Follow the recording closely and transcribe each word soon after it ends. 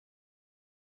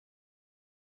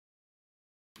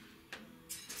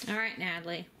All right,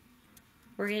 Natalie.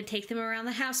 We're going to take them around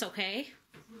the house, okay?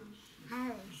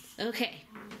 Okay.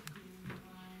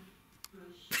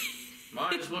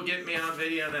 Might as well get me on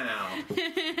video now.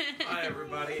 Bye,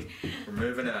 everybody. We're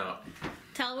moving out.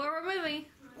 Tell them where we're moving.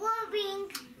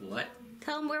 What?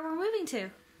 Tell them where we're moving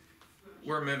to.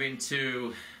 We're moving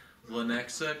to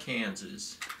Lenexa,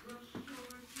 Kansas.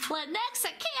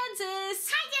 Lenexa, Kansas!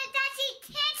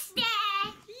 Yay!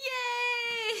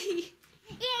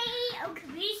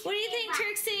 What do you think,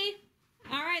 Trixie?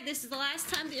 All right, this is the last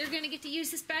time that you're going to get to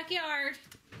use this backyard.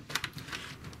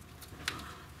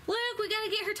 Look, we got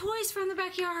to get her toys from the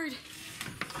backyard.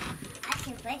 We got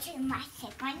to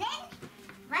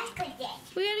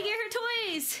get her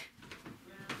toys.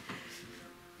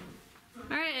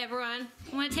 All right, everyone.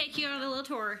 I want to take you on a little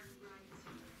tour.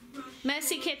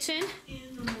 Messy kitchen.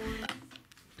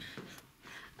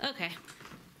 Okay.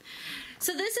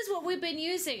 So this is what we've been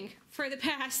using for the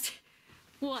past,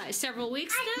 what, several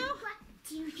weeks now?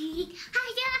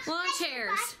 Lawn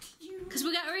chairs. Because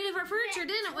we got rid of our furniture,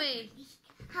 didn't we?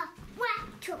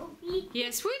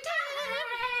 Yes, we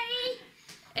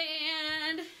did.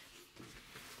 And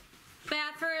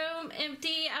bathroom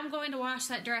empty. I'm going to wash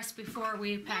that dress before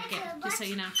we pack it, just so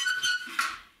you know.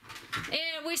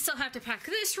 And we still have to pack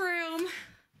this room.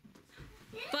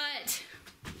 But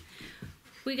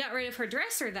we got rid of her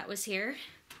dresser that was here.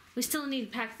 We still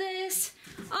need to pack this.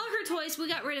 All her toys, we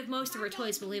got rid of most of her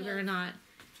toys, believe it or not.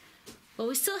 But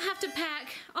we still have to pack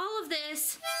all of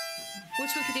this,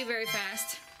 which we could do very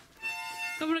fast.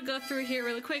 I'm gonna go through here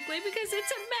really quickly because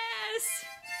it's a mess.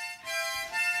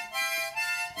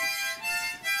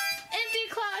 Empty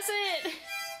closet.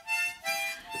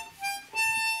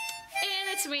 And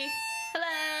it's me.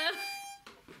 Hello.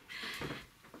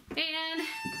 And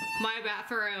my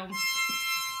bathroom.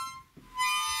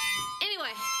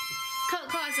 Anyway, coat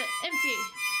closet, empty.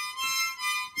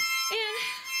 And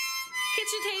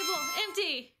kitchen table,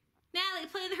 empty. Natalie,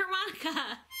 play the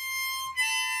harmonica.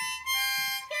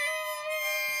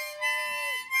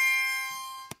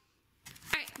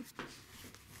 Alright.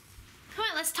 Come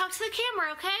on, let's talk to the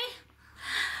camera, okay?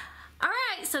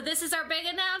 Alright, so this is our big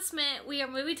announcement. We are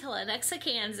moving to Lenexa,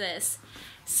 Kansas.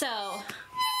 So,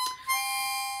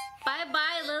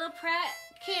 bye-bye, Little Pratt,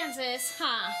 Kansas,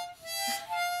 huh?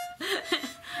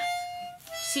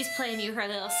 She's playing you her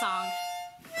little song.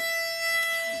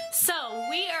 So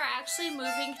we are actually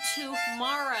moving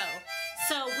tomorrow.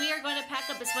 So we are going to pack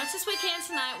up as much as we can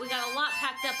tonight. We got a lot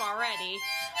packed up already,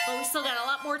 but we still got a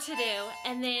lot more to do.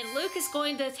 And then Luke is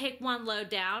going to take one load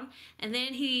down, and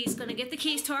then he's going to get the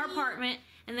keys to our apartment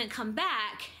and then come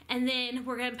back, and then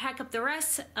we're going to pack up the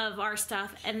rest of our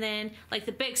stuff, and then like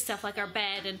the big stuff like our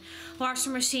bed and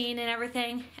washing machine and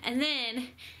everything, and the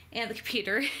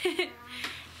computer.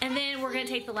 And then we're going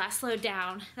to take the last load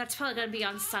down. That's probably going to be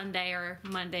on Sunday or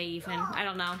Monday even. I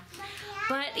don't know.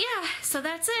 But yeah, so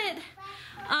that's it.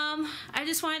 I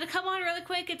just wanted to come on really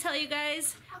quick and tell you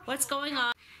guys what's going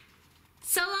on.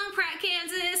 So long, Pratt,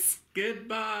 Kansas.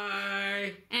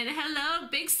 Goodbye. And hello,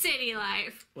 big city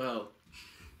life. Well,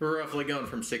 we're roughly going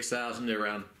from 6,000 to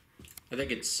around, I think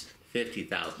it's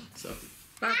 50,000. So,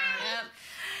 bye-bye. Yep.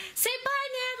 Say bye,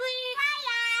 Natalie.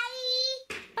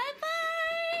 Bye-bye.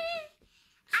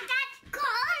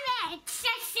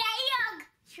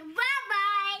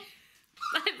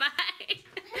 Bye-bye.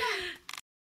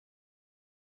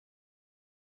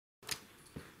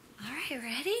 All right,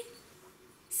 ready?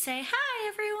 Say hi,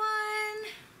 everyone.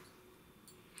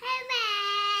 Hey,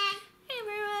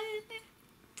 everyone.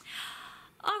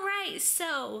 All right,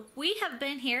 so we have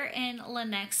been here in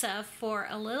Lenexa for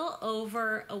a little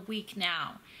over a week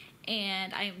now.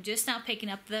 And I am just now picking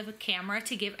up the camera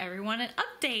to give everyone an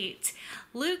update.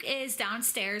 Luke is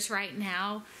downstairs right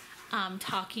now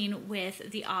talking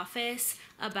with the office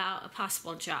about a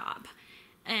possible job.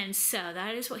 And so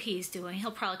that is what he's doing.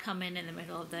 He'll probably come in the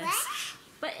middle of this.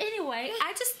 But anyway,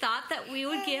 I just thought that we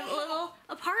would give a little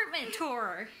apartment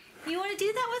tour. You want to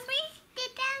do that with me?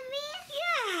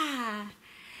 Yeah.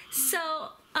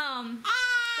 So,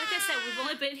 like I said, we've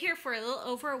only been here for a little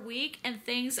over a week, and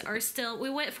things are still, we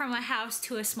went from a house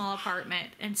to a small apartment,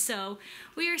 and so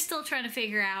we are still trying to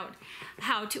figure out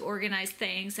how to organize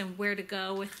things and where to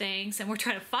go with things, and we're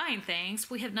trying to find things.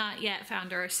 We have not yet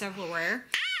found our silverware,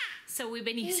 so we've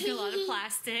been using a lot of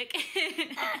plastic. Okay,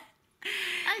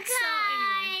 So,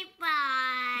 anyway.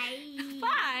 bye.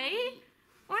 Bye?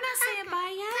 We're not saying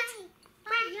bye yet.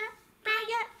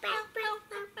 No.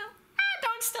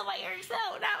 Don't steal my ears. No.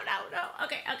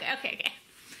 Okay.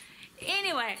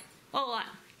 Anyway, hold on.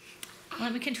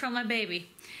 Let me control my baby.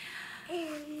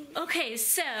 Okay,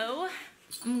 so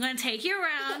I'm going to take you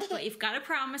around, but you've got to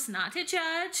promise not to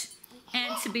judge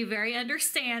and to be very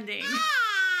understanding.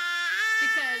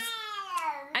 Because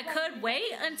I could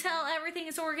wait until everything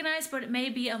is organized, but it may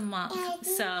be a month.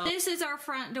 So this is our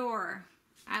front door.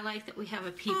 I like that we have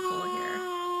a peephole here.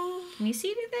 Can you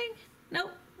see anything?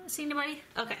 Nope. Don't see anybody?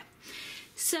 Okay.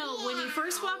 So when you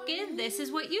first walk in, this is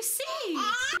what you see.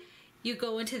 You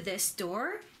go into this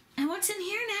door. And what's in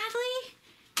here, Natalie?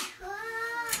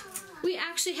 We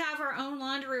actually have our own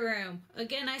laundry room.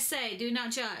 Again, I say, do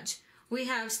not judge. We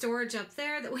have storage up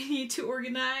there that we need to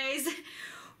organize.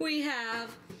 We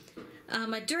have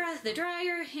the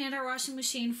dryer and our washing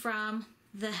machine from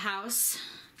the house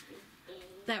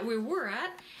that we were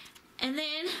at. And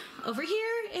then over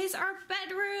here is our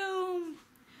bedroom.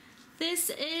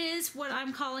 This is what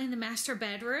I'm calling the master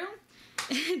bedroom.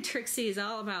 Trixie is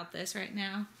all about this right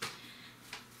now.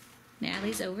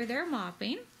 Natalie's over there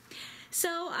mopping.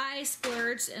 So I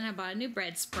splurged and I bought a new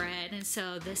bedspread. And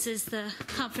so this is the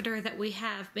comforter that we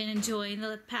have been enjoying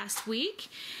the past week.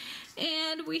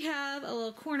 And we have a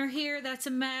little corner here that's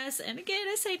a mess. And again,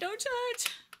 I say don't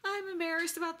judge. I'm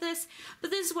embarrassed about this. But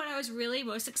this is what I was really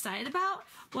most excited about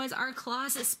was our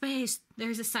closet space.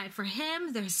 There's a side for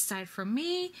him. There's a side for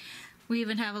me. We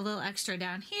even have a little extra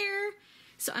down here.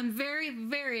 So I'm very,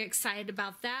 very excited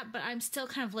about that, but I'm still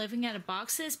kind of living out of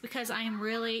boxes because I am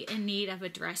really in need of a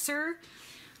dresser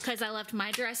because I left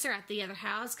my dresser at the other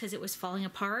house because it was falling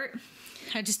apart.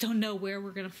 I just don't know where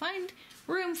we're going to find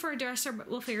room for a dresser,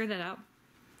 but we'll figure that out.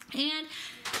 And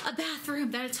a bathroom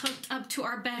that is hooked up to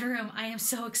our bedroom. I am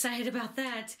so excited about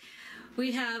that.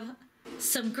 We have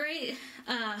some great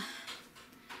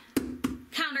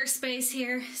counter space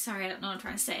here. Sorry, I don't know what I'm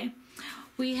trying to say.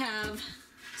 We have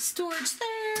storage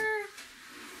there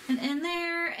and in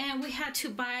there, and we had to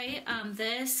buy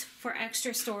this for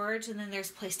extra storage, and then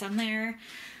there's a place down there.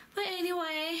 But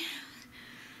anyway,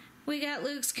 we got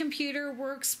Luke's computer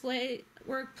workplace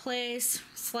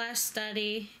 /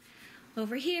 study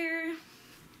over here.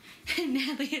 And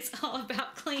Natalie is all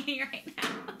about cleaning right now.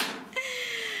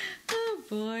 Oh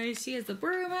boy, she has the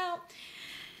broom out.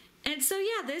 And so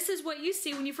yeah, this is what you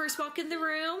see when you first walk in the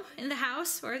room, in the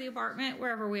house, or the apartment,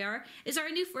 wherever we are, is our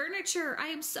new furniture. I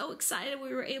am so excited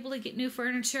we were able to get new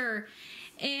furniture.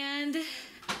 And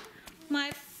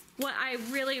what I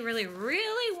really, really,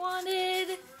 really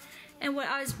wanted, and what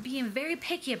I was being very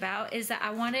picky about, is that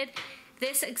I wanted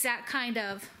this exact kind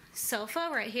of sofa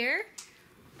right here,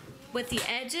 with the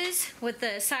edges, with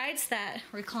the sides that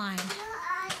recline.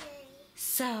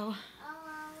 So,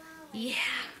 yeah.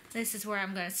 This is where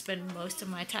I'm going to spend most of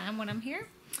my time when I'm here.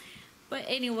 But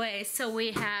anyway, so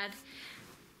we bought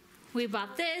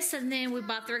this, and then we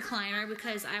bought the recliner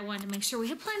because I wanted to make sure we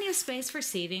had plenty of space for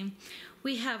seating.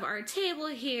 We have our table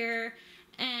here,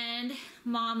 and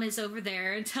Mom is over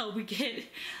there until we get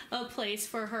a place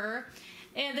for her.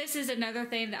 And this is another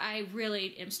thing that I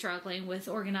really am struggling with,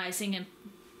 organizing and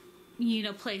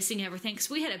placing everything, because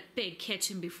we had a big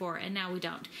kitchen before and now we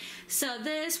don't. So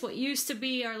this, what used to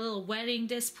be our little wedding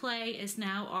display, is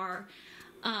now our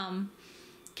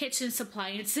kitchen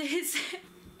appliances.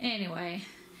 Anyway,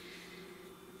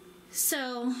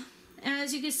 so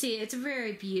as you can see, it's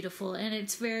very beautiful and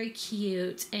it's very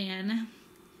cute, and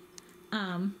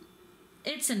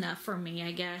it's enough for me,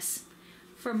 I guess,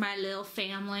 for my little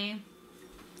family.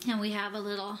 And we have a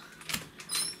little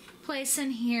place in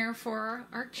here for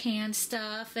our canned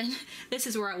stuff, and this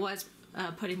is where I was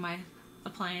putting my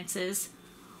appliances.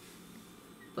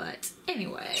 But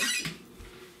anyway,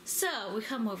 so we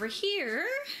come over here,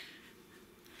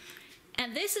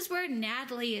 and this is where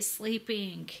Natalie is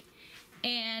sleeping.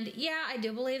 And yeah, I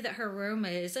do believe that her room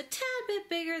is a tad bit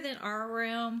bigger than our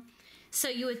room. So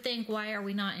you would think, why are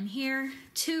we not in here?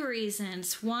 2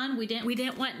 reasons. One, we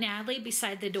didn't want Natalie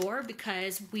beside the door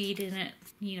because we didn't,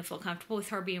 feel comfortable with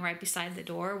her being right beside the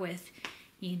door with,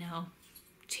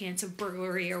 chance of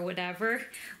burglary or whatever.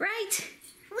 Right?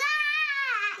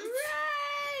 Right!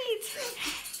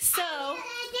 So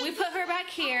we put her back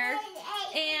here,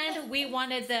 and we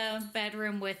wanted the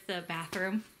bedroom with the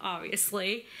bathroom,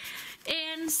 obviously.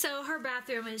 And so her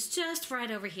bathroom is just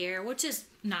right over here, which is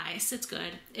nice. It's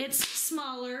good. It's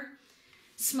smaller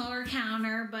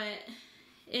counter, but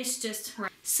it's just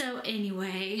right. So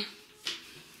anyway,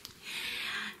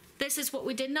 this is what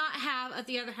we did not have at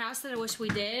the other house that I wish we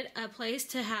did. A place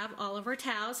to have all of our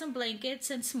towels and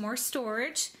blankets and some more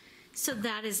storage. So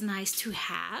that is nice to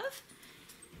have.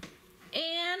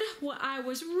 And what I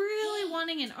was really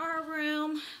wanting in our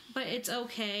room, but it's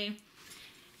okay,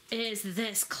 is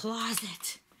this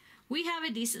closet. We have a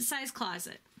decent sized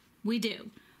closet. We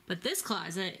do. But this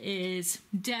closet is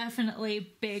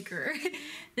definitely bigger.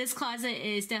 This closet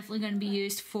is definitely going to be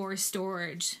used for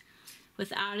storage.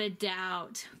 without a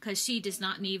doubt, because she does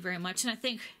not need very much. And I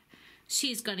think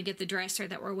she's going to get the dresser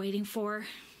that we're waiting for.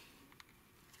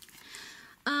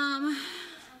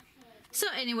 So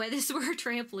anyway, this is where her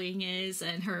trampoline is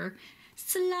and her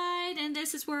slide, and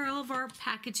this is where all of our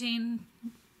packaging,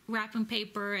 wrapping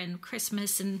paper, and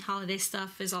Christmas and holiday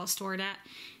stuff is all stored at.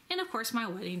 And of course my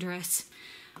wedding dress.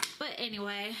 But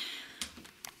anyway,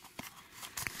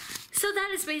 so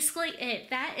that is basically it.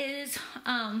 That is,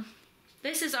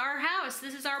 this is our house.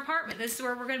 This is our apartment. This is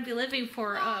where we're going to be living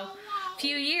for a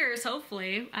few years,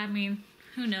 hopefully. I mean,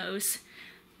 who knows?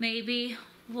 Maybe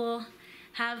we'll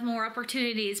have more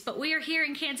opportunities. But we are here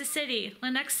in Kansas City,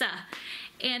 Lenexa.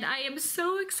 And I am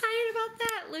so excited about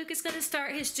that. Luke is going to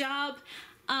start his job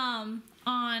on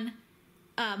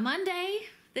Monday.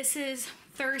 This is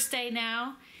Thursday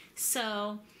now.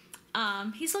 So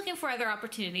he's looking for other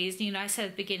opportunities. You know, I said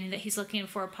at the beginning that he's looking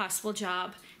for a possible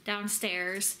job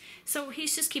downstairs. So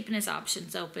he's just keeping his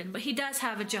options open. But he does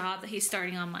have a job that he's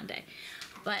starting on Monday.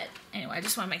 But anyway, I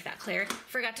just want to make that clear.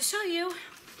 Forgot to show you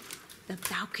the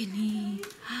balcony.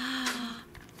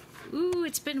 Ooh,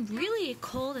 it's been really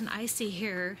cold and icy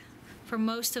here for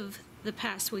most of the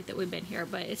past week that we've been here.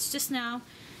 But it's just now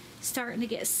starting to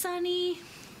get sunny.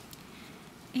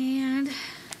 And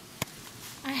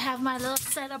I have my little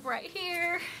setup right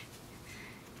here.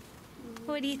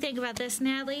 What do you think about this,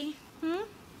 Natalie? Then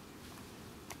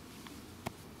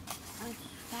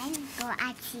go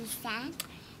out to sun.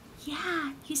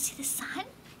 Yeah, you see the sun?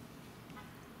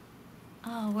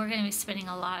 Oh, we're going to be spending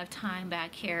a lot of time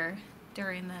back here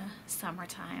during the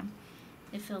summertime.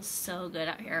 It feels so good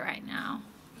out here right now.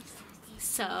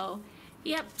 So,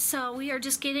 yep, so we are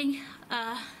just getting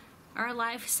our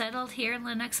life settled here in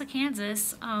Lenexa,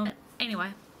 Kansas. Anyway,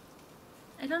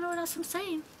 I don't know what else I'm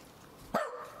saying.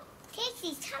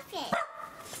 Trixie's chocolate.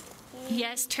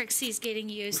 Yes, Trixie's getting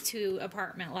used to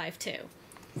apartment life too.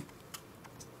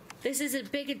 This is a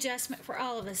big adjustment for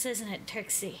all of us, isn't it,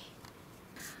 Trixie?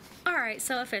 Alright,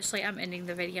 so officially I'm ending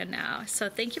the video now. So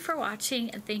thank you for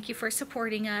watching and thank you for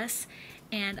supporting us.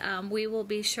 And we will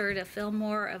be sure to film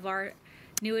more of our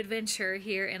new adventure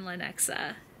here in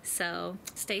Lenexa. So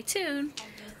stay tuned.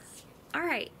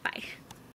 Alright, bye.